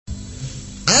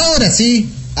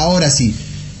ahora sí.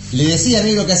 Le decía,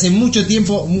 negro, que hace mucho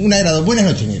tiempo, un agrado. Buenas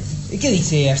noches, negro. ¿Y qué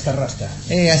dice hasta Rasta?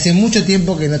 Hace mucho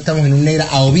tiempo que no estamos en un Negra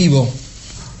a o vivo,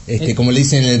 como le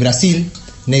dicen en el Brasil,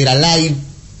 Negra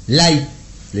live,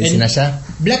 le dicen allá.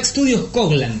 Black Studios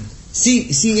Coglan. Sí,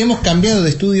 hemos cambiado de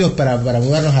estudios para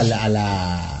mudarnos a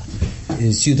la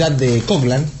ciudad de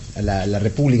Coglan, a la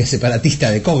república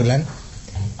separatista de Coglan.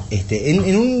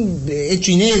 En un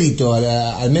hecho inédito,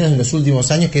 al menos en los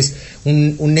últimos años, que es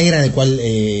un Negra en el cual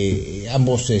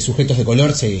ambos sujetos de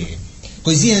color se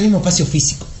coinciden en el mismo espacio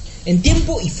físico. En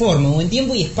tiempo y forma, o en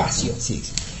tiempo y espacio. Sí.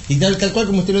 Y tal cual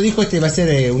como usted lo dijo, va a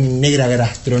ser un Negra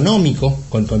gastronómico,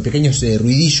 con pequeños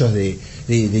ruidillos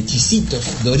de chisitos,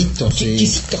 doritos,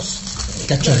 chisitos.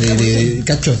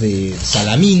 Cachos de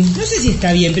salamín. No sé si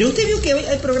está bien, pero usted vio que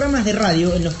hay programas de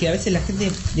radio en los que a veces la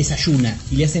gente desayuna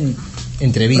y le hacen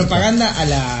entrevistas, propaganda a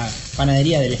la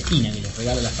panadería de la esquina que les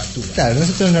regala las facturas. Claro,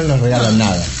 nosotros no nos regalan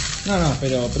nada. No,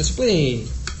 pero se puede,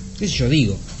 qué sé yo,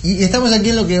 digo. Y estamos aquí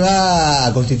en lo que va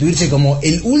a constituirse como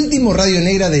el último Radio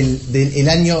Negra del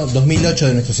año 2008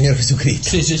 de nuestro Señor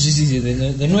Jesucristo. Sí,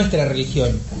 de nuestra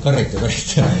religión. Correcto.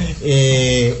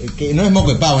 Que no es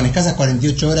moco de pavo, en escasas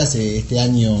 48 horas este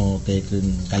año que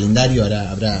el calendario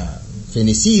habrá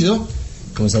fenecido,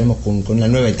 comenzaremos con una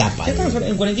nueva etapa. ¿Ya estamos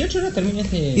en 48 horas termina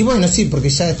este...? Y bueno, sí, porque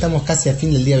ya estamos casi a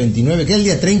fin del día 29, queda el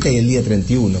día 30 y el día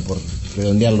 31, por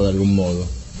redondearlo de algún modo.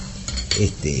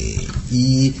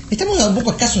 Y estamos un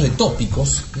poco escasos de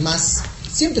tópicos, más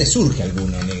siempre surge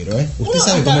alguno, negro, ¿eh? Usted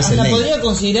sabe cómo es el negro. Podría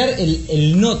considerar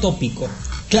el no tópico.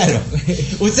 Claro,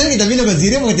 usted sabe que también lo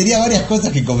consideré porque tenía varias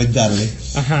cosas que comentarle.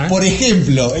 Ajá. Por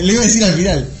ejemplo, le iba a decir al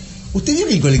final, ¿usted vio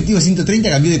que el colectivo 130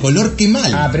 cambió de color? ¡Qué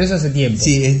mal! Ah, pero eso hace tiempo.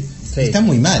 Sí, está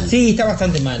muy mal. Sí, está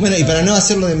bastante mal. Bueno, y para no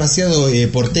hacerlo demasiado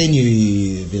porteño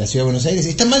y de la ciudad de Buenos Aires,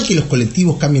 está mal que los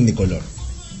colectivos cambien de color.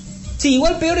 Sí,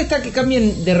 igual peor está que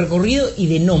cambien de recorrido y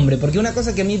de nombre, porque una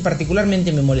cosa que a mí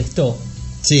particularmente me molestó,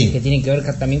 que tiene que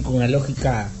ver también con una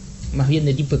lógica más bien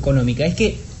de tipo económica, es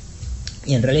que,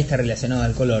 y en realidad está relacionado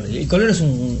al color, el color es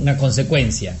una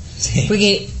consecuencia. Sí.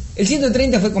 Porque el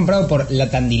 130 fue comprado por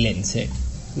la Tandilense.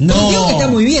 No. Creo que está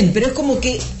muy bien, pero es como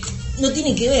que no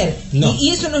tiene que ver. No. Y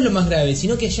eso no es lo más grave,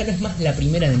 sino que ya no es más la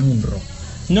primera de Munro.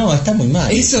 No, está muy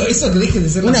mal. Eso que deje de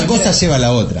ser una cosa lleva a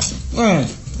la otra.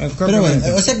 Pero bueno,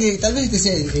 o sea que tal vez este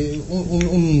sea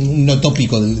un no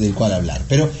tópico del cual hablar.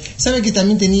 Pero sabe que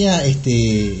también tenía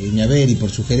mi haber y por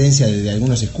sugerencia de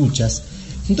algunos escuchas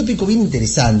un tópico bien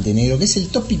interesante, negro, que es el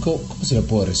tópico, ¿cómo se lo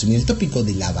puedo resumir? El tópico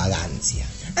de la vagancia.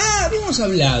 Ah, habíamos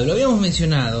hablado, lo habíamos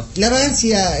mencionado. La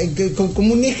vagancia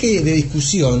como un eje de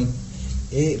discusión.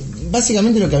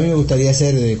 Básicamente lo que a mí me gustaría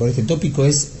hacer con este tópico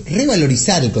es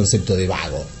revalorizar el concepto de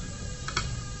vago.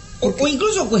 O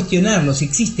incluso cuestionarlo, si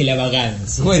existe la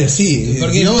vagancia. Bueno, sí,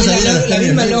 porque si vamos es la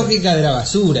misma lógica de la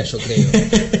basura, yo creo.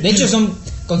 De hecho son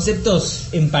conceptos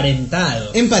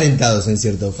emparentados. Emparentados en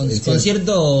cierto... Con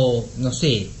cierto, no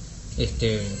sé,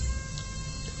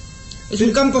 es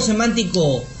un campo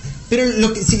semántico.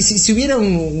 Pero si hubiera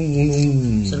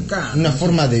una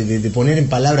forma de poner en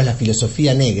palabras la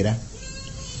filosofía negra,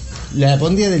 la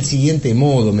pondría del siguiente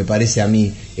modo, me parece a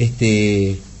mí.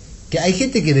 Que hay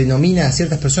gente que denomina a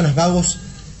ciertas personas vagos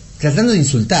tratando de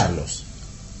insultarlos,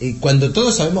 cuando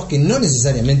todos sabemos que no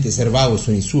necesariamente ser vago es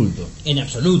un insulto. En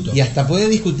absoluto. Y hasta puede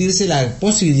discutirse la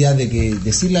posibilidad de que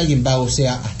decirle a alguien vago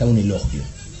sea hasta un elogio.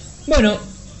 Bueno,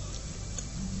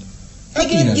 hay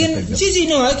que ver quién...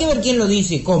 hay que ver quién lo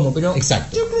dice y cómo, pero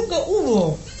exacto. Yo creo que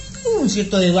hubo un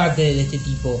cierto debate de este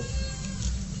tipo.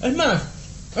 Es más,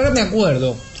 ahora me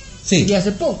acuerdo, y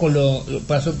hace poco lo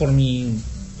pasó por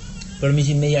mis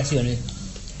inmediaciones.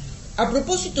 A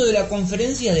propósito de la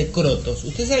conferencia de Crotos,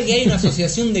 usted sabe que hay una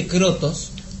asociación de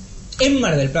Crotos en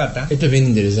Mar del Plata. Esto es bien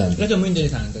interesante. Esto es muy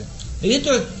interesante. Y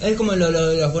esto es como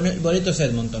los boletos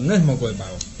Edmonton, no es moco de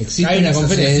pavo. Existe hay una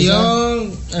conferencia,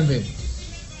 en fin.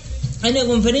 Hay una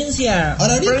conferencia...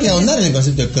 Ahora habría que ahondar en el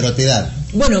concepto de crotedad.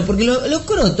 Bueno, porque los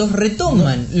crotos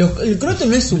retoman. El croto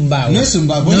no es un vago. No es un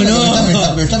vago.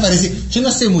 Me está pareciendo. Yo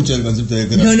no sé mucho del concepto de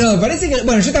croto. No, parece que...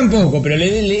 Bueno, yo tampoco, pero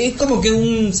es como que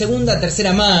un segunda,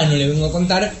 tercera mano le vengo a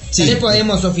contar. Sí. Tal vez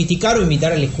podemos sofisticar o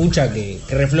invitar al escucha que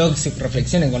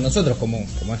reflexione con nosotros, como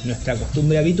es nuestra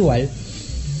costumbre habitual.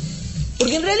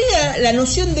 Porque en realidad la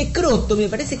noción de croto me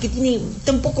parece que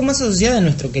está un poco más asociada a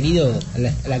nuestro querido,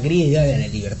 a la querida idea de la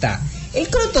libertad. El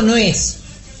croto no es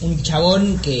un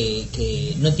chabón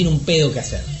que no tiene un pedo que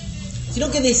hacer, sino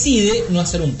que decide no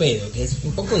hacer un pedo, que es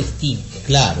un poco distinto.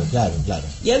 Claro.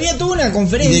 Y había toda una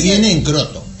conferencia. Y deviene en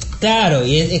croto. Claro,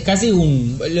 y es casi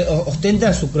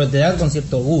ostenta su crotedad con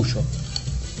cierto orgullo.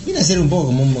 Viene a ser un poco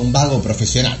como un vago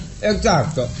profesional.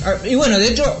 Exacto. Y bueno, de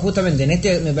hecho, justamente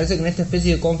me parece que en esta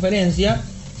especie de conferencia,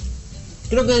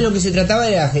 creo que de lo que se trataba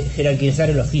era jerarquizar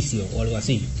el oficio o algo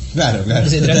así. Claro.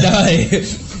 Se trataba de...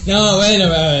 No,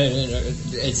 bueno,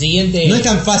 el siguiente... No es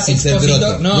tan fácil ser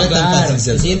croto. No, es tan fácil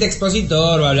ser. El siguiente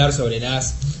expositor va a hablar sobre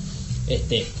las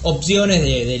opciones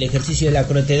del ejercicio de la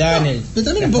crotedad. Pero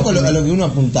también un poco a lo que uno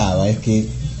apuntaba, es que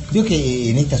creo que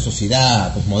en esta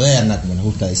sociedad posmoderna, como nos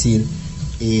gusta decir,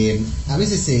 a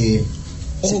veces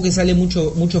ojo que sale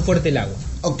mucho fuerte el agua.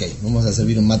 Ok, vamos a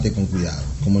servir un mate con cuidado,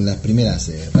 como en las primeras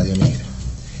Radio Negra.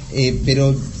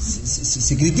 Pero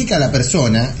se critica a la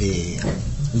persona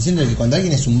diciendo que cuando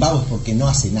alguien es un vago es porque no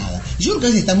hace nada. Y yo creo que a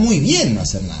veces está muy bien no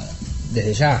hacer nada.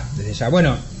 Desde ya.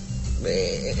 Bueno,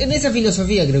 en esa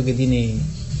filosofía creo que tiene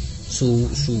su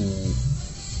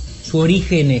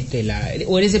origen,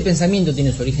 o en ese pensamiento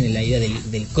tiene su origen en la idea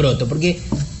del croto. Porque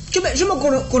yo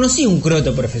conocí un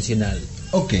croto profesional.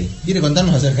 Ok, ¿quiere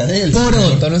contarnos acerca de él?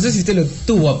 Poroto, no sé si usted lo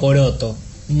tuvo a Poroto.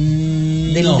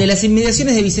 No. De las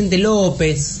inmediaciones de Vicente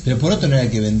López. Pero Poroto no era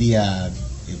el que vendía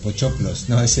pochoclos,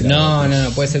 no, ese era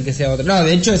no, puede ser que sea otro. No,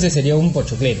 de hecho ese sería un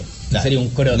pochoclero, claro, no sería un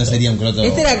croto. No sería un croto.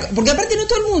 Porque aparte no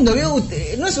todo el mundo,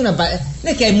 no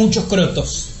es que hay muchos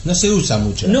crotos. No se usa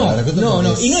mucho. No,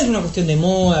 y no es una cuestión de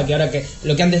moda, que ahora que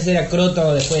lo que antes era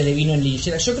croto después de vino en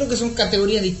linchera. Yo creo que son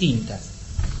categorías distintas.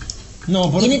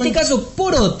 Y en este caso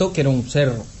Poroto, que era un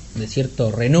ser de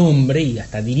cierto renombre y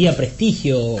hasta diría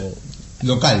prestigio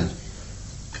local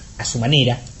a su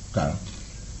manera, claro.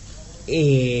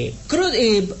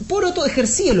 Poroto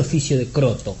ejercía el oficio de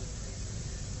croto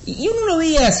y uno lo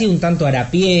veía así un tanto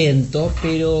harapiento,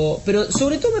 pero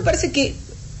sobre todo me parece que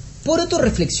Poroto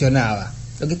reflexionaba.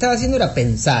 Lo que estaba haciendo era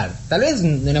pensar, tal vez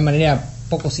de una manera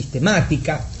poco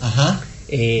sistemática. Ajá.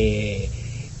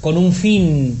 Con un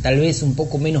fin tal vez un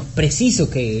poco menos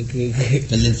preciso que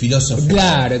el del filósofo.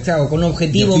 Claro, con un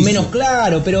objetivo menos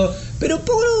claro, pero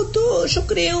Poroto yo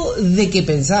creo de que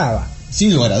pensaba.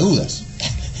 Sin lugar a dudas.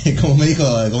 Como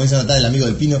hizo notar el amigo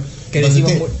del Pino, que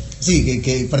decimos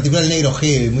que en particular el negro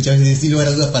G muchas veces sin lugar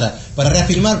a dudas para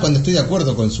reafirmar cuando estoy de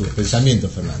acuerdo con sus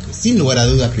pensamientos, Fernández. Sin lugar a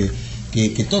dudas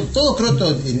que todo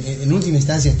croto en última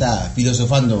instancia está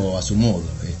filosofando a su modo.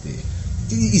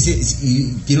 Y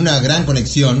tiene una gran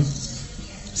conexión,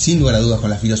 sin lugar a dudas, con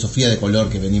la filosofía de color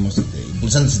que venimos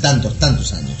impulsando hace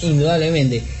tantos años.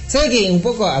 Indudablemente. ¿Sabe que un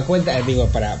poco a cuenta,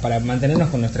 para mantenernos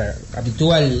con nuestra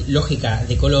habitual lógica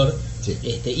de color, sí.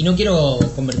 Y no quiero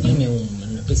convertirme en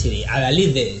una especie de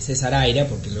adalid de César Aira,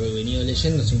 porque lo he venido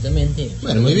leyendo simplemente.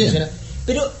 Bueno, muy bien.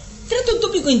 Pero trata un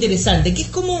tópico interesante, que es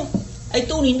como hay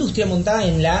toda una industria montada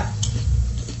en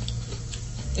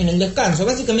el descanso.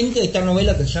 Básicamente de esta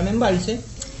novela que se llama Embalse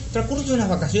transcurre unas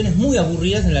vacaciones muy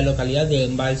aburridas en la localidad de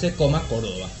Embalse,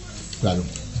 Córdoba. Claro.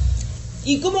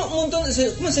 Y cómo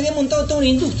se había montado toda una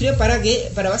industria para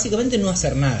básicamente no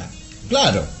hacer nada.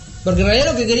 Claro. Porque en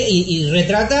realidad lo que quería, y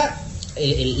retrata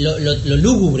lo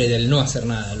lúgubre del no hacer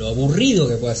nada, lo aburrido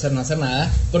que puede ser no hacer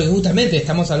nada, porque justamente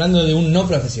estamos hablando de un no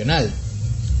profesional.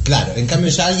 Claro, en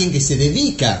cambio ya alguien que se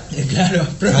dedica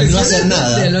a no hacer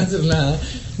nada. No hacer nada.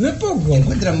 No es poco.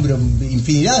 Encuentran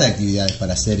infinidad de actividades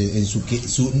para hacer en su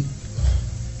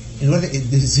en lugar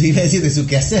iba a decir de su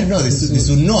quehacer, no, de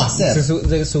su no hacer.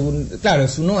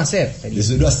 Su no hacer. Sería. De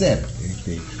su no hacer,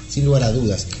 sin lugar a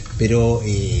dudas. Pero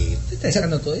 ¿Usted está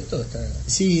sacando todo esto?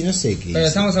 Sí, no sé qué. Pero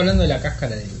estamos hablando de la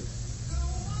cáscara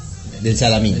del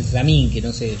salamín. Del salamín, que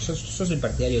no sé. Yo soy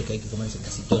partidario de que hay que comerse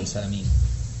casi todo el salamín.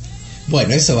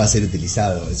 Bueno, eso va a ser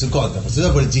utilizado en su contra,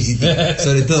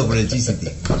 sobre todo por el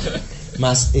chisitín.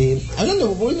 Más,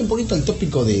 volviendo un poquito al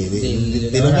tópico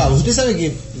de los vagos. Usted sabe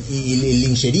que el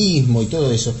lincherismo y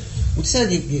todo eso, usted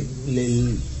sabe que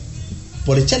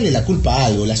por echarle la culpa a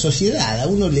algo, la sociedad a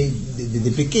uno de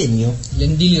pequeño le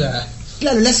endilga.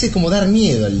 Claro, le hace como dar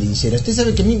miedo al linchera. Usted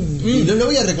sabe que a mí, lo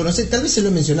voy a reconocer, tal vez se lo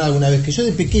he mencionado alguna vez, que yo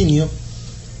de pequeño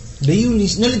veía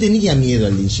no le tenía miedo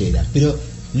al linchera, pero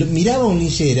miraba a un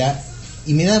linchera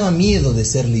y me daba miedo de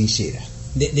ser linchera.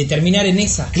 De terminar en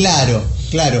esa. Claro,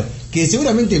 que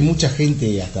seguramente mucha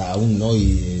gente hasta aún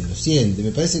hoy lo siente.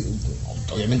 Me parece,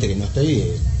 obviamente que no estoy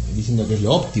diciendo que es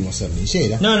lo óptimo ser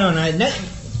linchera. No, nadie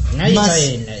más,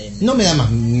 está no me da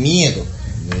más miedo,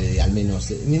 al menos.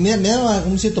 Me daba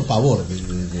un cierto pavor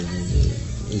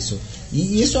de eso.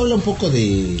 Y eso habla un poco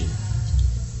de,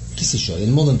 qué sé yo,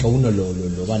 del modo en que a uno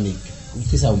lo van...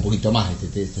 Usted sabe un poquito más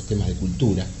de estos temas de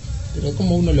cultura, pero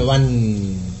cómo uno lo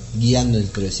van guiando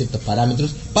dentro de ciertos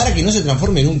parámetros para que no se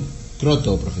transforme en un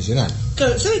croto profesional.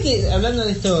 Claro, ¿sabe que hablando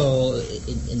de esto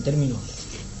en términos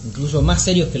incluso más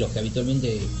serios que los que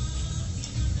habitualmente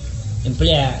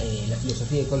emplea la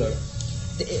filosofía de color,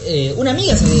 una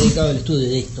amiga se ha dedicado al estudio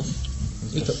de esto,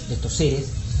 de estos seres.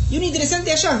 Y un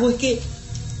interesante hallazgo es que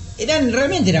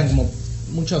realmente eran como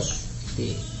muchos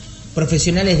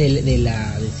profesionales de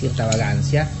cierta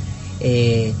vagancia,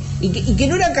 y que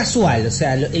no era casual. O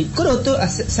sea, el croto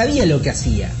sabía lo que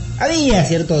hacía. Había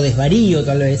cierto desvarío,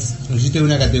 tal vez. Existe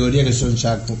una categoría que son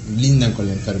ya lindan con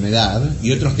la enfermedad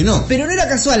y otros que no. Pero no era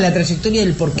casual la trayectoria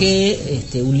del por qué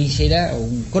un linchera o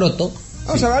un croto.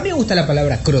 O sea, a mí me gusta la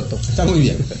palabra croto. Está muy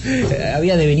bien.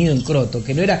 Había devenido en croto,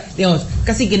 que no era, digamos,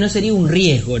 casi que no sería un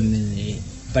riesgo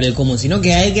para el común, sino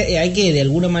que hay que de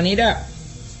alguna manera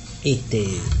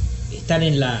estar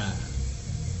en la...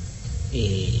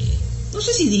 no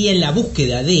sé si diría en la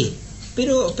búsqueda de...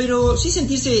 Pero sí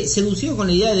sentirse seducido con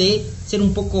la idea de ser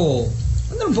un poco...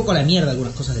 Andar un poco a la mierda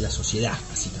algunas cosas de la sociedad,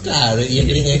 básicamente. Claro, y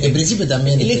en principio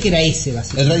también... El eje era ese,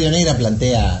 básicamente. El Radio Negra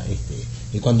plantea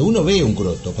que cuando uno ve un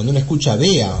croto, cuando uno escucha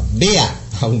vea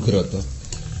a un croto,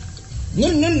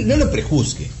 no lo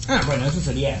prejuzgue. Bueno, eso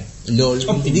sería...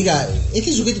 Diga,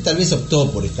 este sujeto tal vez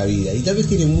optó por esta vida y tal vez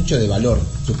tiene mucho de valor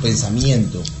su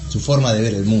pensamiento, su forma de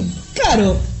ver el mundo.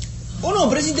 Claro. O no,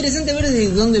 pero es interesante ver desde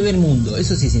dónde ve el mundo.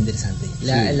 Eso sí es interesante.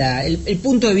 El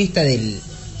punto de vista del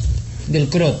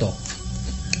croto.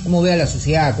 Cómo ve a la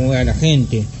sociedad, cómo ve a la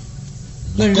gente.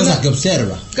 Las cosas que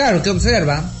observa. Claro, que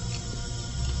observa.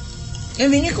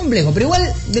 En fin, es complejo. Pero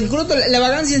igual, del croto, la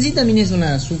vagancia en sí también es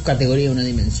una subcategoría, una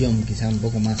dimensión quizá un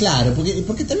poco más. Claro,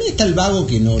 porque también está el vago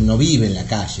que no vive en la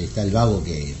calle. Está el vago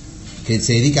que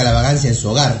se dedica a la vagancia en su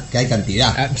hogar, que hay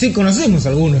cantidad. Sí, conocemos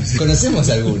algunos. Conocemos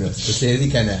algunos que se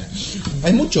dedican a...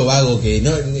 Hay mucho vago que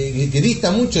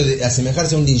dista mucho de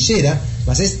asemejarse a un linchera,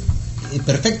 mas es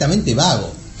perfectamente vago.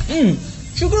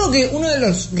 Yo creo que uno de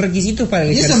los requisitos para el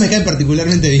ejercicio... Y eso me cae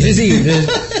particularmente bien. Sí.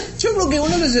 Yo creo que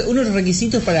uno de los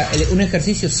requisitos para un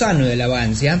ejercicio sano de la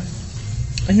vagancia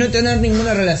es no tener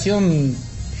ninguna relación,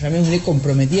 llamémosle,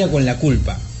 comprometida con la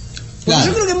culpa. Porque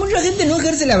yo creo que mucha gente no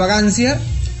ejerce la vagancia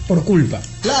por culpa.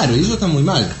 Claro, y eso está muy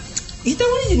mal. Y está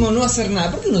buenísimo no hacer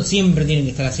nada, porque uno siempre tiene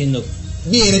que estar haciendo...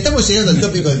 Bien, estamos llegando al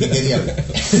tópico del que quería hablar.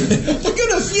 Porque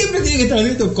uno siempre tiene que estar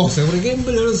haciendo cosas, por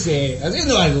ejemplo, no sé,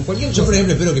 haciendo algo, cualquier cosa. Yo, por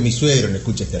ejemplo, espero que mi suegro no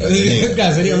escuche este radio.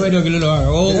 Claro, sería bueno que no lo haga.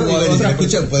 Si lo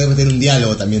escucha, podemos tener un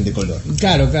diálogo también de color.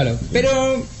 Claro.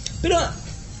 Pero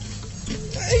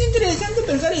es interesante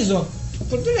pensar eso.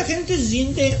 Porque la gente se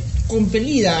siente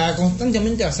compelida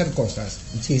constantemente a hacer cosas.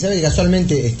 Sí, sabes que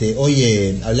casualmente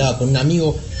hoy hablaba con un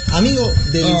amigo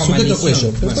del sujeto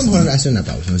Cuello. Pero vamos a hacer una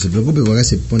pausa, no se preocupe porque acá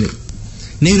se pone...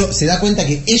 Negro se da cuenta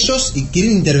que ellos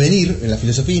quieren intervenir en la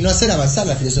filosofía y no hacer avanzar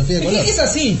la filosofía de color. Es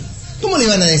así. ¿Cómo le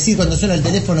van a decir cuando suena el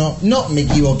teléfono, no, me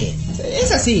equivoqué?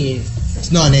 Es así.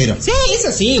 No, negro. Sí, es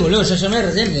así, boludo, yo llamé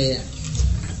recién.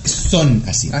 Son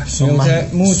así. Son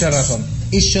mucha razón.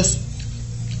 Ellos...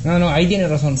 No, ahí tiene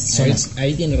razón.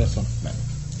 Ahí tiene razón. Bueno.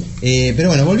 Pero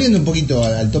bueno, volviendo un poquito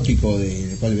al tópico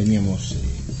del cual veníamos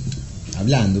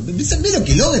hablando. ¿Ves lo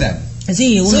que logran?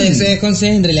 Sí, uno se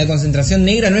desconcentra y la concentración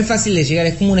negra no es fácil de llegar,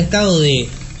 es como un estado de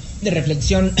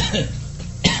reflexión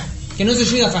que no se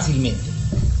llega fácilmente.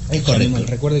 Es correcto.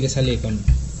 Recuerde que sale con...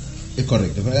 Es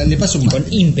correcto, le paso un con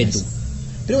ímpetu.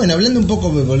 Pero bueno, hablando un poco,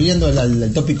 volviendo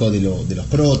al tópico de los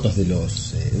crotos, de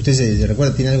los... ¿Usted se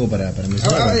recuerda, tiene algo para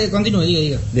mencionar? Continúe,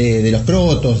 diga. De los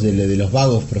crotos, de los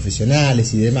vagos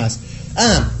profesionales y demás.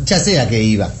 Ya sé a qué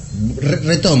iba.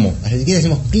 Retomo. Si quieres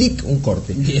hacemos clic, un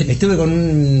corte. Bien. Estuve con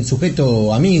un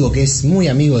sujeto amigo que es muy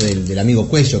amigo del amigo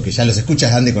Cuello, que ya los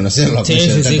escuchas, han de conocerlo. Sí,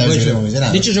 Cuello.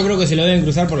 De hecho, yo creo que se lo deben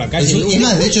cruzar por la calle. Es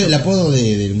más, de hecho, el apodo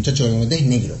del muchacho que me comenté es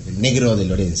Negro, el Negro de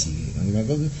Lorenzi.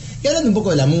 Y hablando un poco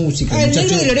de la música, el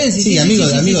Negro de Lorenzi, sí, amigo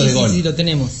de Gol. Sí, lo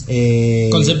tenemos.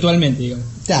 Conceptualmente, digamos.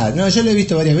 Claro, no, yo lo he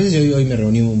visto varias veces y hoy me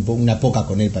reuní una poca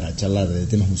con él para charlar de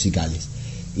temas musicales.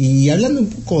 Y hablando un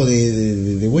poco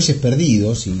de Bueyes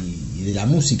Perdidos y de la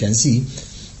música en sí,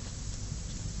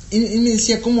 él me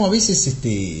decía cómo a veces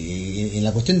en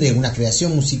la cuestión de una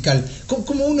creación musical,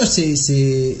 cómo uno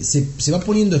se va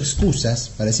poniendo excusas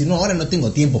para decir, no, ahora no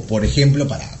tengo tiempo, por ejemplo,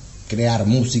 para crear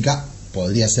música.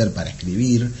 Podría ser para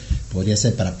escribir, podría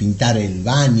ser para pintar el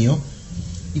baño.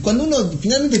 Y cuando uno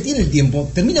finalmente tiene el tiempo,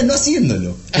 termina no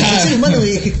haciéndolo. El ser humano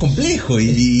es complejo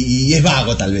y es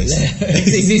vago tal vez.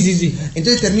 Sí.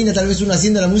 Entonces termina tal vez uno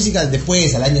haciendo la música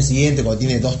después, al año siguiente, cuando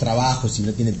tiene 2 trabajos y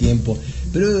no tiene tiempo.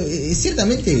 Pero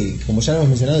ciertamente, como ya lo hemos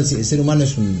mencionado, el ser humano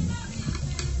es un...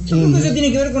 Yo creo que eso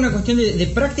tiene que ver con una cuestión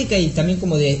de práctica y también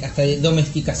como hasta de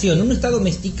domesticación. Uno está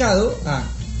domesticado a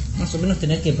más o menos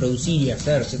tener que producir y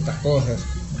hacer ciertas cosas.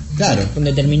 Claro. Con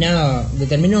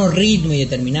determinado ritmo y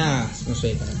determinadas, no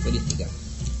sé, características.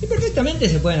 Y perfectamente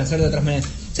se pueden hacer de otras maneras.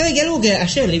 ¿Sabe que algo que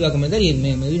ayer le iba a comentar y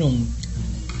me vino un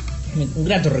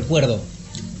grato recuerdo?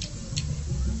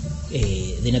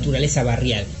 de naturaleza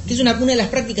barrial, que es una de las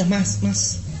prácticas más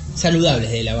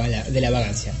saludables de la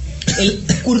vagancia. El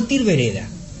curtir vereda.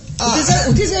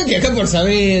 Usted sabe que acá por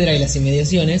Saavedra y las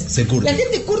inmediaciones la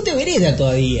gente curte vereda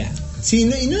todavía. Sí,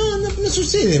 no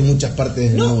sucede en muchas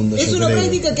partes del mundo. Es una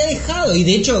práctica que ha dejado, y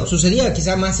de hecho sucedía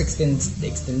quizá más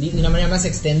de una manera más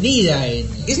extendida.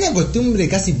 Es una costumbre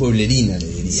casi pueblerina, le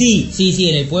diría. Sí,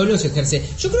 en el pueblo se ejerce.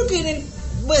 Yo creo que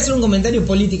voy a hacer un comentario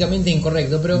políticamente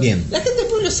incorrecto, pero bien, la gente del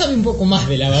pueblo sabe un poco más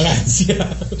de la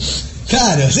vagancia.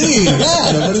 Claro,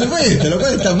 por supuesto, lo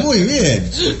cual está muy bien.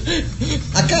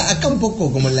 Acá un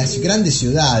poco como en las grandes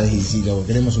ciudades, y si lo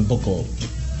queremos un poco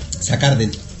sacar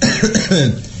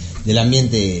del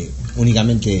ambiente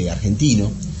únicamente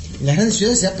argentino, en las grandes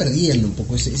ciudades se va perdiendo un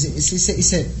poco ese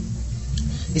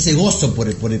gozo por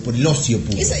el ocio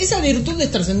puro. Esa virtud de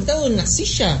estar sentado en una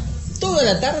silla toda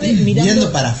la tarde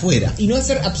mirando para afuera y no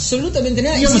hacer absolutamente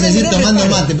nada. Íbamos a decir tomando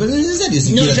mate, pero no es necesario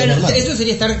tomar mate. Eso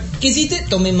sería estar... ¿Qué hiciste?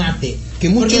 Tomé mate.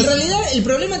 Porque en realidad el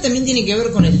problema también tiene que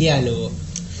ver con el diálogo.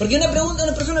 Porque una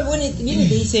persona viene y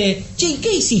te dice, che,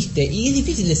 ¿qué hiciste? Y es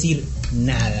difícil decir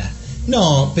nada.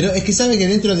 No, pero es que sabe que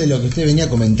dentro de lo que usted venía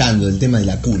comentando, del tema de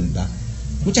la culpa,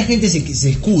 mucha gente se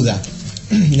escuda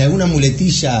en alguna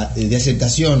muletilla de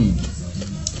aceptación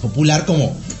popular,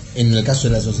 como en el caso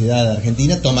de la sociedad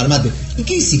argentina, tomar mate. ¿Y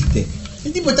qué hiciste?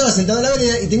 El tipo estaba sentado en la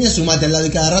vereda y tenía su mate al lado y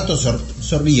cada rato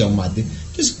sorbía un mate.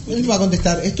 Entonces él va a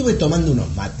contestar, estuve tomando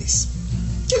unos mates.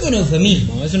 Es un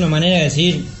eufemismo, es una manera de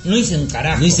decir, no hice un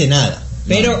carajo. No hice nada.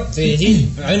 Pero, no.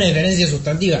 Sí, hay una diferencia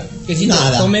sustantiva. ¿Qué hiciste?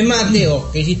 Nada. Tomé mate, o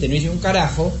 ¿qué hiciste? No hice un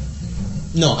carajo.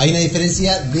 No, hay una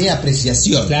diferencia de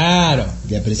apreciación. Claro.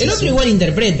 De apreciación. El otro igual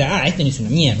interpreta, este no hizo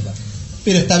una mierda.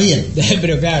 Pero está bien.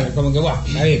 Pero claro, como que,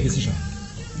 a ver, qué sé yo.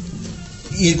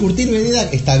 Y el curtir vereda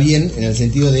está bien en el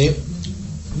sentido de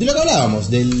lo que hablábamos,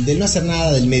 del no hacer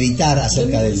nada, del meditar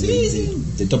acerca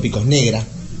de tópicos negras.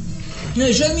 No,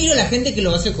 yo admiro a la gente que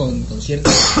lo hace con cierta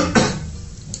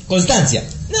constancia.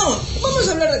 No, vamos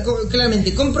a hablar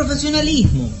claramente, con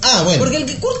profesionalismo. Bueno. Porque el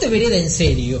que curte vereda en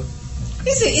serio,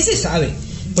 ese sabe.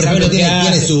 Por ejemplo,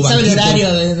 tiene su sabe el banquito,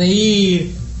 horario de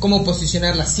ir, cómo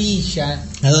posicionar la silla,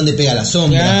 a dónde pega la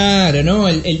sombra. Claro, no,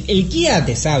 el Kia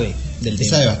te sabe del tema.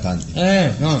 Sabe bastante.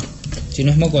 No, si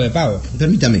no es moco de pavo.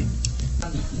 Permítame.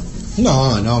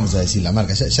 No vamos a decir la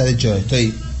marca. Ya de hecho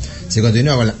se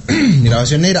continúa con la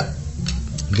grabación negra,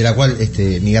 de la cual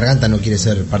mi garganta no quiere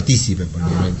ser partícipe por el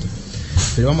momento.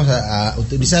 Pero vamos a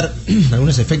utilizar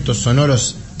algunos efectos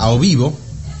sonoros a vivo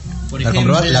para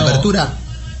comprobar la apertura.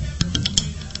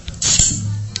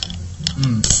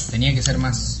 Tenía que ser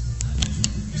más.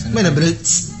 Bueno, pero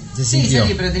se sintió.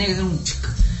 Sí, pero tenía que ser un.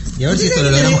 Y a ver si esto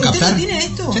lo logramos captar. ¿Tiene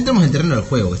esto? Ya entramos en el terreno del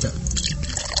juego.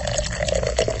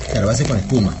 Claro, va a ser con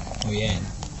espuma. Muy bien.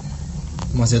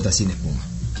 Vamos a hacer otra sin espuma.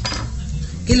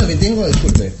 ¿Qué es lo que tengo?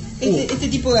 Disculpe. Este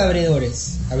tipo de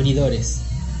abridores.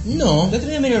 No. El otro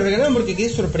día me lo regalaron porque quedé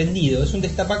sorprendido. Es un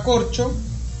destapacorcho.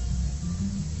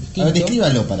 A ver,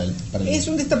 descríbalo para el... Es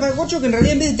un destapacorcho que en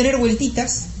realidad en vez de tener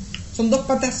vueltitas, son dos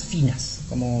patas finas.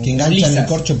 Como que enganchan lisas, el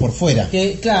corcho por fuera.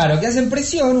 Claro, que hacen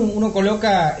presión, uno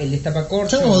coloca el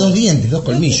destapacorcho. Son como dos dientes, dos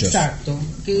colmillos. Exacto.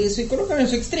 Que se colocan en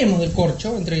los extremos del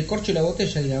corcho, entre el corcho y la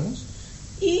botella, digamos.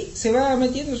 Y se va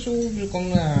metiendo con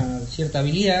una cierta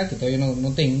habilidad que todavía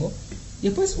no tengo. Y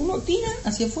después uno tira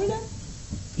hacia afuera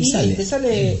y te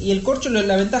sale. Y el corcho,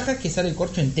 la ventaja es que sale el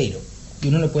corcho entero. Y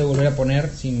uno lo puede volver a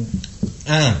poner sin.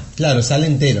 Claro, sale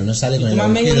entero, no sale con el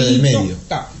agujero del medio.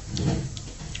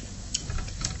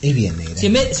 Es bien negra. Si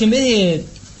en vez de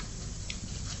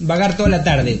vagar toda la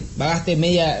tarde, vagaste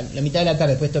la mitad de la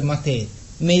tarde, después tomaste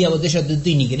media botella de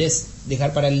tutini y querés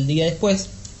dejar para el día después,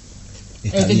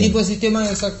 tipo de sistema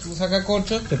de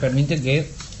sacacorchos te permite que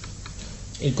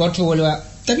el corcho vuelva.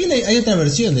 También hay otra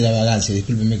versión de la vagancia,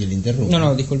 discúlpeme que le interrumpa.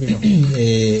 No, discúlpeme.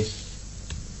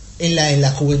 En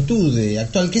la juventud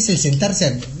actual, que es el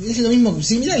sentarse es lo mismo,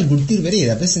 similar al curtir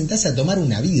vereda, pero es sentarse a tomar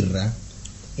una birra.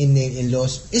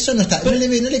 Eso no está, no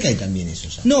le cae tan bien eso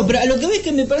ya. No, pero a lo que ves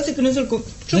que me parece que no es el no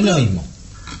es lo mismo.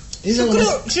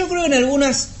 Yo creo en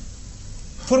algunas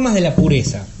formas de la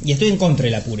pureza, y estoy en contra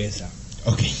de la pureza.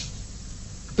 Ok.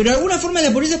 Pero alguna forma de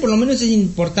la pureza por lo menos es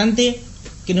importante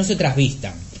que no se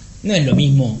trasvistan. No es lo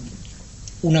mismo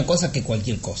una cosa que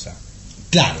cualquier cosa.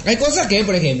 Claro. Hay cosas que,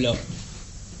 por ejemplo,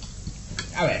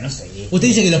 no sé. Usted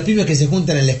dice que los pibes que se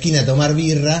juntan en la esquina a tomar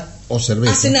birra o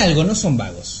cerveza hacen algo, no son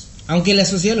vagos. Aunque la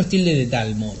sociedad los tilde de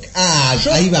tal modo.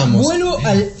 Ahí vamos. Vuelvo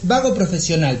al vago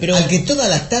profesional, pero al que todas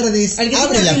las tardes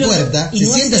abre la puerta y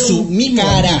se sienta su mismo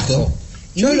carajo.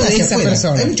 Y no lo de esa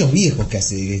persona. Hay muchos viejos que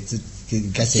hacen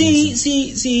sí,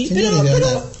 eso. Sí. Pero no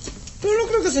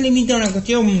creo que se limite a una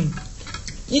cuestión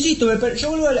Insisto, yo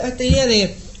vuelvo a esta idea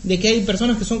de que hay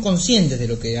personas que son conscientes de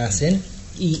lo que hacen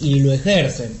y lo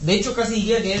ejercen. De hecho, casi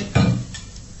diría que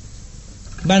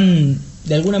van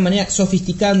de alguna manera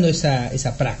sofisticando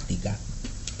esa práctica.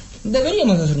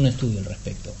 Deberíamos hacer un estudio al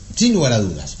respecto. Sin lugar a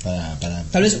dudas.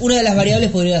 Tal vez una de las variables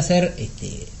podría ser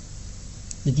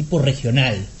de tipo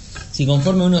regional. Si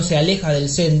conforme uno se aleja del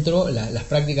centro, las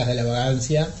prácticas de la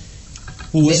vagancia,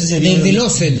 de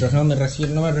los centros, no me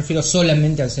refiero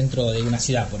solamente al centro de una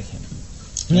ciudad, por ejemplo.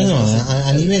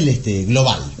 A nivel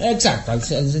global. Exacto, al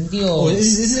sentido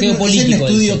geopolítico. Es un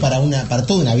estudio para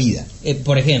toda una vida.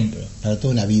 Por ejemplo. Para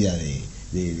toda una vida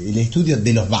el estudio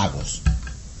de los vagos.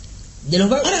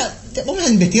 Ahora, vamos a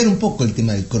investigar un poco el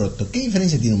tema del croto. ¿Qué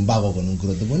diferencia tiene un vago con un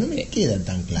croto? Pues no me queda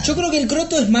tan claro. Yo creo que el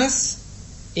croto es más...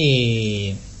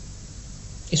 es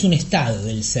un estado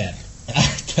del ser.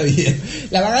 Está bien.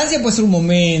 La vagancia puede ser un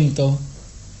momento.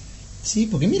 Sí,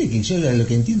 porque mire que yo lo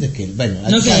que entiendo es que... Bueno,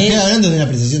 estoy hablando de una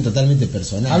apreciación totalmente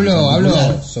personal.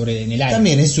 Hablo sobre en el aire.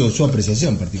 También es su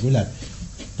apreciación particular.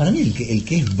 Para mí el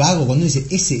que es vago, cuando dice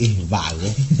ese es vago,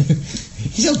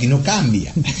 es algo que no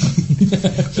cambia.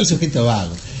 Es un sujeto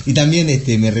vago. Y también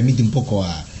me remite un poco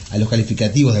a los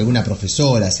calificativos de alguna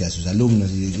profesora hacia sus alumnos.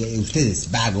 Usted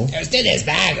es vago. Usted es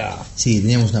vago. Sí,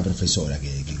 teníamos una profesora que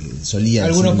solía...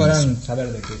 Algunos podrán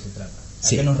saber de qué se trata. ¿A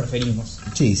qué nos referimos?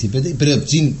 Sí, pero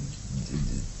sin...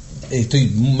 Estoy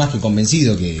más que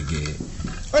convencido que...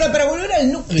 Ahora, para volver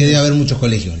al núcleo... Que debe haber muchos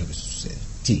colegios en lo que sucede.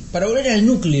 Sí. Para volver al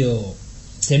núcleo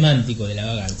semántico de la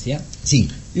vagancia, sí.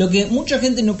 Lo que mucha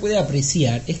gente no puede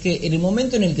apreciar es que en el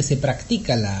momento en el que se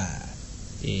practica la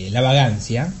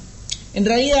vagancia, en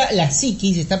realidad la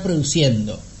psiquis está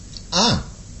produciendo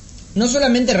no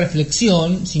solamente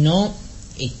reflexión, sino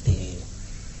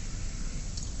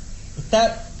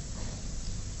está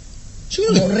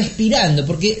respirando,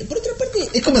 porque por otra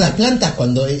parte es como las plantas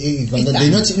cuando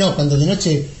de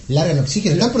noche largan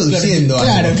oxígeno, están produciendo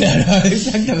algo. Claro,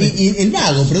 exactamente. Y el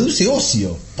vago produce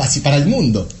ocio para el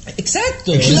mundo.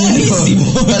 Exacto,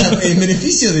 clarísimo. Para el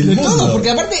beneficio del mundo. Todo, porque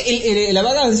aparte la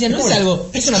vagancia no es algo,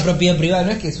 es una propiedad privada,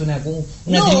 no es que es un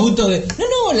atributo de...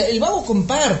 No, el vago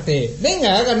comparte.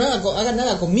 Venga, haga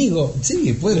nada conmigo.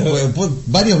 Sí,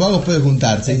 varios vagos pueden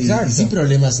juntarse y sin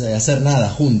problemas hacer nada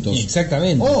juntos.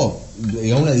 Exactamente. O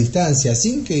a una distancia,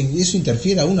 sin que eso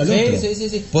interfiera uno al otro.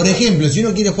 Sí. Por ejemplo, si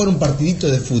uno quiere jugar un partidito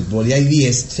de fútbol y hay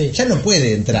 10, ya no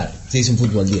puede entrar. Se dice un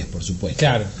fútbol 10, por supuesto.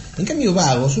 Claro. En cambio,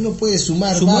 vagos, uno puede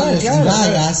sumar vagos y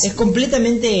vagas. Es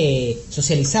completamente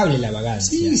socializable la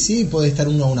vagancia. Sí, puede estar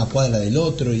uno a una cuadra del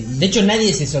otro. De hecho,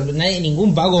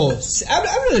 ningún vago...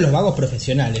 Hablo de los vagos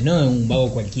profesionales, no de un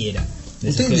vago cualquiera.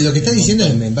 Usted lo que está diciendo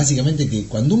es básicamente que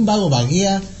cuando un vago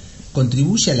vaguea,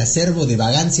 contribuye al acervo de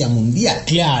vagancia mundial.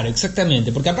 Claro,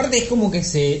 exactamente. Porque aparte es como que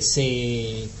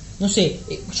no sé,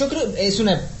 yo creo que es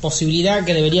una posibilidad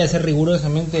que debería ser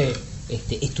rigurosamente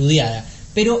estudiada.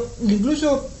 Pero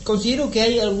incluso considero que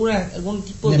hay algún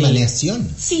tipo de emanación.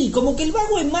 Sí, como que el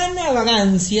vago emana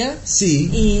vagancia. Sí.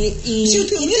 Y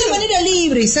de una manera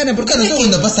libre y sana. Porque no es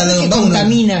cuando pasa al lado de un vago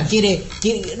contamina, no es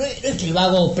que el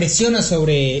vago presiona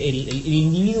sobre el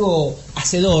individuo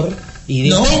hacedor y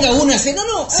venga uno a hacer.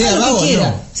 No, haga lo que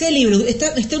quiera. Sea libre,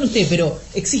 está en usted, pero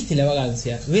existe la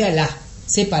vagancia. Véala.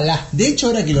 Sépala. De hecho,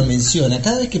 ahora que lo menciona,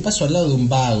 cada vez que paso al lado de un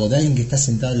vago, de alguien que está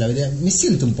sentado en la vereda, me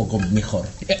siento un poco mejor.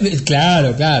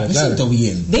 Claro. Me siento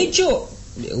bien. De hecho,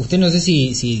 usted no sé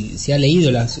si ha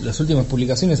leído las últimas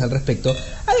publicaciones al respecto.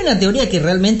 Hay una teoría que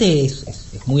realmente es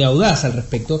muy audaz al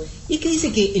respecto, y es que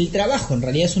dice que el trabajo en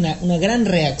realidad es una gran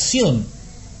reacción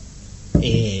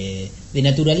de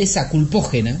naturaleza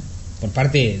culpógena por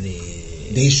parte de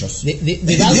ellos,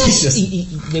 de vagos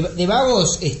de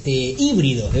vagos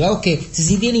híbridos, de vagos que se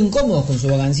sentían incómodos con su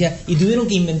vagancia y tuvieron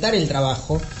que inventar el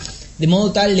trabajo de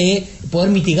modo tal de poder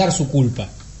mitigar su culpa.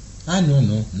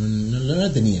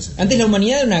 No tenía eso. Antes la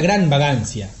humanidad era una gran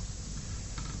vagancia,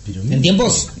 pero en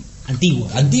tiempos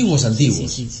antiguos.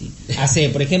 Sí. Hace,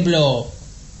 por ejemplo,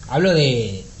 hablo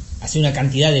de hace una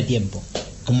cantidad de tiempo.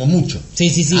 Como mucho. Sí,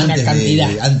 una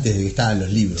cantidad. Antes de que estaban los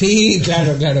libros. Sí,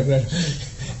 claro.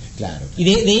 Claro. Y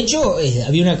de hecho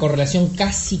había una correlación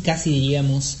casi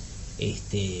diríamos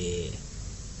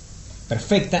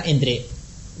perfecta entre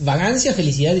vagancia,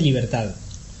 felicidad y libertad.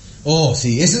 Oh,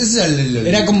 sí, eso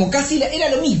era como era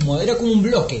lo mismo, era como un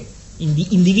bloque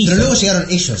indiviso. Pero luego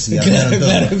llegaron ellos y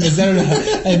claro, empezaron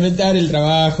a inventar el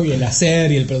trabajo y el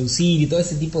hacer y el producir y todo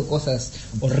ese tipo de cosas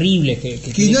horribles que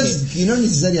no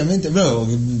necesariamente, bueno,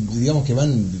 digamos que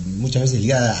van muchas veces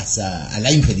ligadas a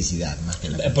la infelicidad más que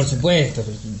la... Por supuesto.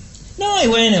 No, y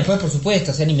bueno, después por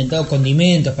supuesto se han inventado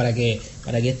condimentos para que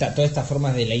todas estas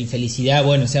formas de la infelicidad,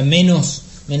 bueno, sean menos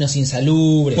menos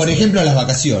insalubres. Por ejemplo, las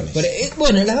vacaciones.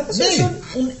 Bueno, las vacaciones son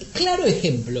un claro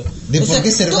ejemplo. De por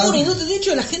qué ser toda vago. una industria, de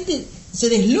hecho, la gente se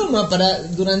desloma para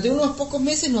durante unos pocos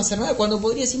meses no hacer nada, cuando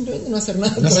podría simplemente no hacer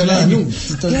nada. No hacer nada nunca.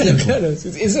 Claro.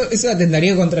 Eso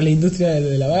atentaría contra la industria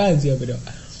de la vagancia, pero...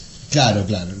 Claro.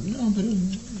 No, pero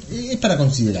es para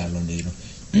considerarlo, negro.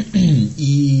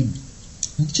 Y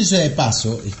dicho sea de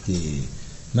paso,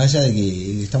 más allá de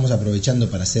que estamos aprovechando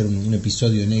para hacer un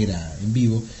episodio negra en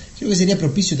vivo, creo que sería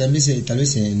propicio tal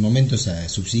vez en momentos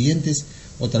subsiguientes,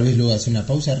 o tal vez luego hacer una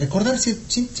pausa, recordar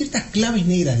ciertas claves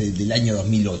negras del año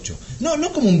 2008.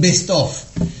 No como un best of,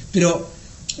 pero...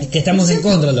 Es que estamos en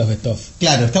contra de los best of.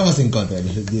 Claro, estamos en contra.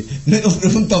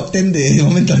 Un top 10 de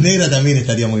momentos negros también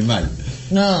estaría muy mal.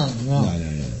 No.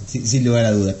 Sin lugar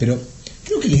a dudas. Pero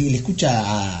creo que le escucha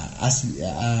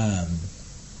ha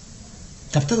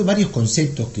captado varios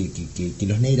conceptos que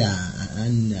los negras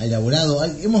han elaborado.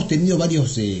 Hemos tenido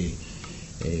varios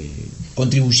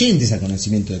contribuyentes al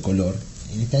conocimiento de color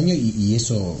en este año, y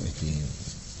eso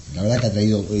la verdad que ha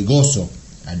traído gozo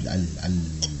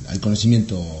al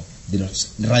conocimiento de los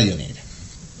Radio Negra.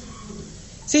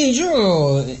 Sí,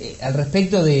 yo al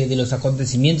respecto de los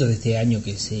acontecimientos de este año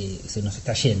que se nos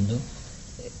está yendo,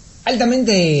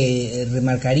 altamente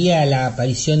remarcaría la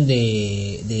aparición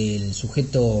del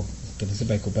sujeto, que no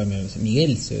sepa disculparme,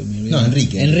 Miguel, no,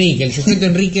 Enrique, el sujeto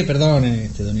Enrique, perdón,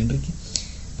 don Enrique.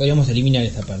 Podríamos eliminar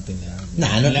esta parte.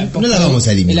 No la vamos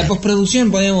a eliminar. En la postproducción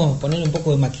podemos poner un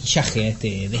poco de maquillaje a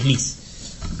este desliz.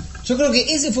 Yo creo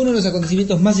que ese fue uno de los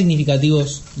acontecimientos más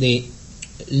significativos de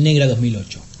Negra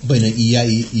 2008. Bueno,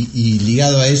 y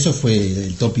ligado a eso fue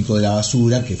el tópico de la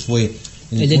basura, que fue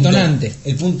el detonante.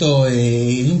 En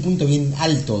un punto bien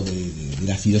alto de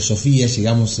la filosofía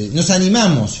llegamos, nos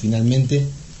animamos finalmente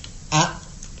a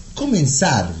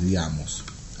comenzar, digamos,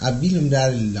 a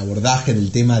vislumbrar el abordaje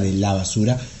del tema de la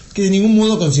basura, que de ningún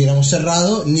modo consideramos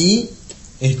cerrado ni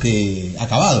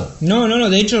acabado. No,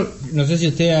 de hecho, no sé si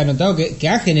usted ha notado que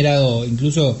ha generado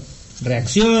incluso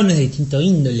reacciones de distinto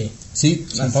índole. Sí,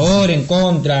 a favor, en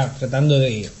contra, tratando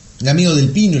de... El amigo del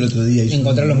Pino el otro día hizo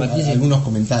encontrar los matices. Algunos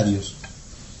comentarios.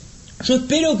 Yo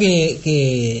espero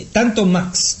que tanto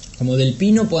Max como Del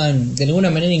Pino puedan de alguna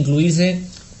manera incluirse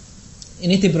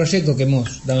en este proyecto que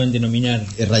hemos dado en denominar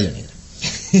Radio Negra.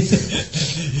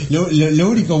 Lo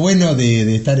único bueno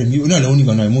de estar en vivo, no, lo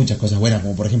único no, hay muchas cosas buenas,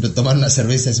 como por ejemplo tomar una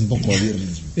cerveza es un poco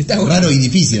raro y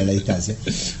difícil a la distancia,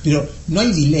 pero no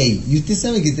hay delay, y usted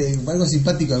sabe que algo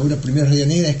simpático de algunos primeros Radio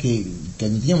Negra es que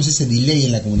cuando teníamos ese delay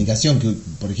en la comunicación, que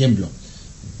por ejemplo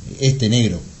este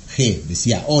negro G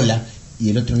decía hola y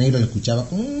el otro negro lo escuchaba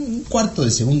como un cuarto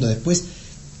de segundo después,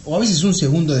 o a veces un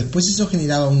segundo después, eso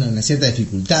generaba una cierta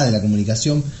dificultad de la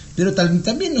comunicación, pero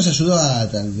también nos ayudó a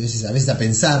veces a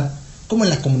pensar cómo en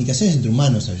las comunicaciones entre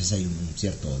humanos a veces hay un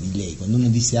cierto delay, cuando uno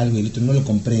dice algo y el otro no lo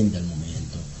comprende al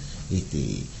momento.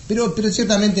 Pero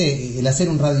ciertamente el hacer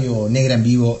un Radio Negra en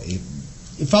vivo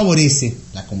favorece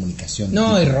la comunicación.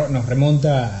 No, nos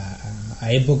remonta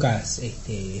a épocas,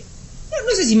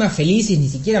 no sé si más felices, ni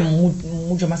siquiera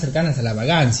mucho más cercanas a la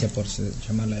vagancia, por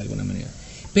llamarla de alguna manera.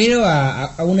 Pero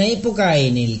a una época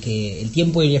en el que el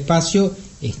tiempo y el espacio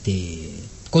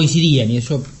coincidían, y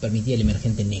eso permitía el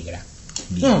emergente negra.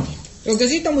 No, lo que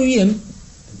sí está muy bien,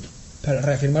 para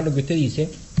reafirmar lo que usted dice,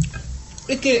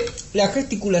 es que la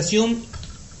gesticulación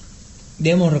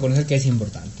debemos reconocer que es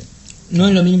importante. No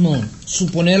es lo mismo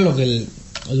suponer lo que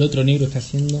el otro negro está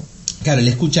haciendo. Claro,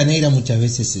 la escucha negra muchas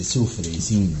veces se sufre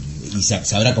y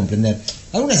sabrá comprender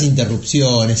algunas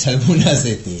interrupciones, algunas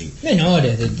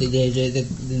menores de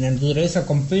naturaleza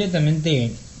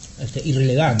completamente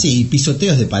irrelevante. Sí,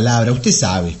 pisoteos de palabra, usted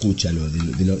sabe, escúchalo,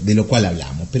 de lo cual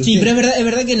hablamos. Pero sí, pero es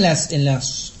verdad que en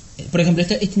las por ejemplo,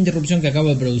 esta interrupción que acabo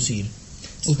de producir,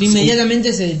 usted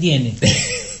inmediatamente se detiene.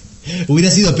 Hubiera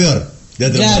sido peor.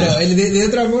 De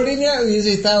otra morena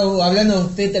hubiese estado hablando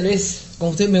usted tal vez,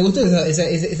 como usted, me gustó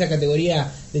esa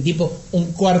categoría de tipo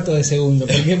un cuarto de segundo,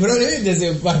 porque probablemente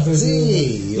ese un cuarto de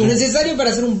segundo lo necesario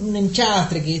para hacer un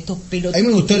enchastre, que estos pelotas. A mí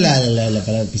me gustó la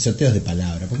palabra pisoteos de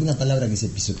palabra, porque una palabra que se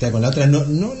pisotea con la otra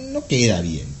no queda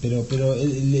bien, pero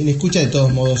el escucha de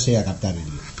todos modos sea captar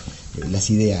las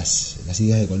ideas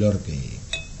de color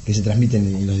que se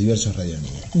transmiten en los diversos radios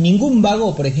negros. Ningún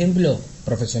vago, por ejemplo,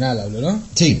 profesional hablo, ¿no?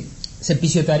 Sí. Se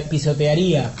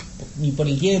pisotearía ni por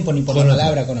el tiempo, ni por la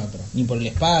palabra con otro, ni por el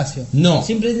espacio. No.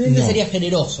 Simplemente sería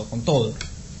generoso con todo.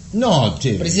 No,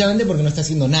 che. Precisamente porque no está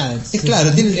haciendo nada. Es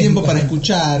claro, tiene el tiempo para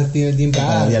escuchar, tiene el tiempo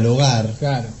para dialogar.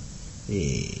 Claro.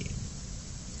 Estoy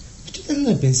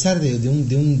tratando de pensar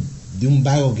de un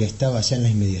vago que estaba allá en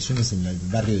las inmediaciones en el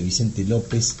barrio de Vicente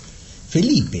López,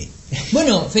 Felipe.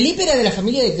 Bueno, Felipe era de la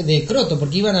familia de Croto,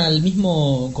 porque iban al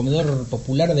mismo comedor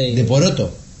popular de Poroto.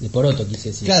 De Poroto, quise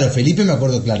decir. Claro, Felipe me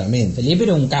acuerdo claramente. Felipe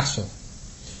era un caso.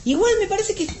 Igual me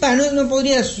parece que no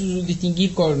podrías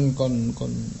distinguir con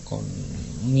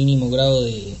un mínimo grado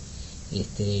de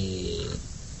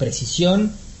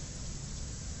precisión.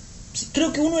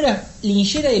 Creo que uno era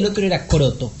Lingera y el otro era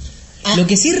Croto. Lo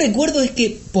que sí recuerdo es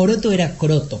que Poroto era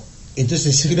Croto.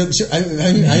 Entonces creo que a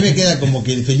mí me queda como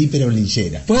que el Felipe era un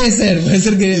Lingera. Puede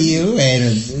ser que... Y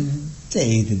bueno,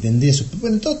 sí, tendría sus...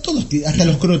 Bueno, todos, hasta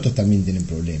los Crotos también tienen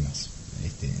problemas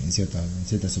en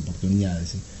ciertas oportunidades.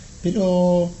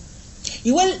 Pero...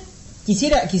 Igual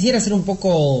quisiera hacer un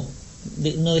poco...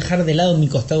 no dejar de lado mi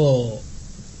costado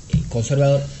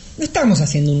conservador. No estamos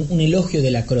haciendo un elogio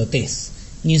de la crotez.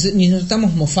 Ni nos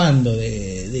estamos mofando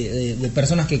de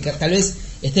personas que tal vez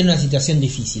estén en una situación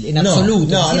difícil, en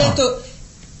absoluto. No. Esto,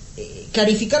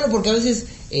 clarificarlo porque a veces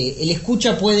el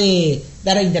escucha puede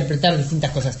dar a interpretar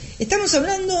distintas cosas. Estamos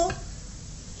hablando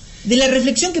de la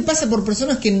reflexión que pasa por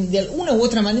personas que de alguna u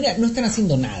otra manera no están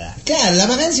haciendo nada. Claro, la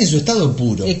vagancia en su estado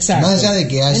puro. Exacto. Más allá de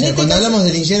que haya, cuando hablamos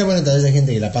de Lingera, bueno, tal vez hay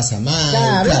gente que la pasa mal.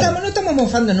 Claro. No estamos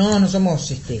mofando, no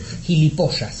somos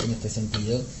gilipollas en este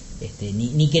sentido.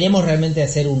 Ni queremos realmente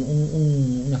hacer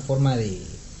una forma de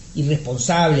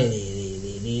irresponsable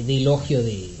de elogio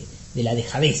de la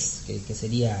dejadez, que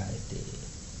sería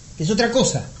que es otra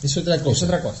cosa.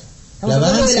 Estamos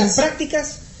hablando de las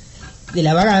prácticas de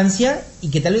la vagancia, y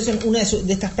que tal vez una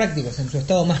de estas prácticas en su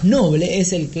estado más noble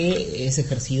es el que es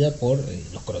ejercida por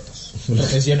los crotos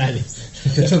profesionales.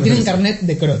 Tienen carnet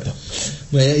de croto.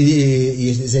 Bueno,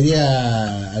 y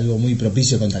sería algo muy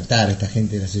propicio contactar a esta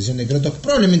gente de la asociación de crotos.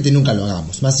 Probablemente nunca lo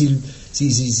hagamos, más si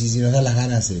nos da las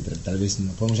ganas, tal vez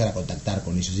nos podemos llegar a contactar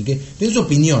con ellos. Así que den su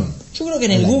opinión. Yo creo que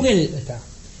en el Google está.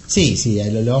 Sí,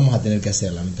 lo vamos a tener que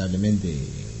hacer, lamentablemente,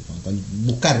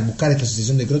 buscar esta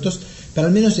asociación de crotos, pero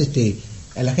al menos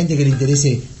a la gente que le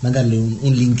interese mandarle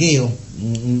un linkeo,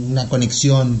 una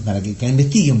conexión para que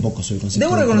investigue un poco sobre el concepto.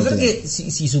 Debo reconocer que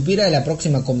si supiera de la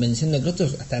próxima convención de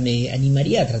crotos, hasta me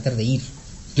animaría a tratar de ir.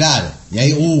 Claro, y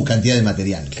hay cantidad de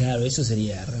material. Claro, eso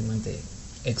sería realmente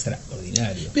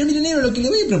extraordinario. Pero mire, negro, lo que le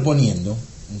voy proponiendo,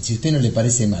 si a usted no le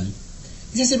parece mal,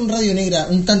 es hacer un Radio Negra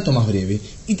un tanto más breve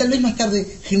y tal vez más tarde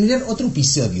generar otro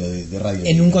episodio de Radio Negra.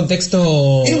 En un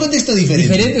contexto diferente.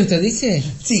 ¿Diferente usted dice?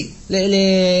 Sí.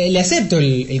 Le acepto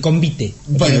el convite.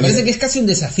 Bueno, me parece que es casi un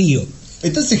desafío.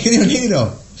 Entonces, creo,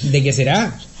 negro. ¿De qué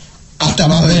será? Hasta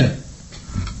más ver.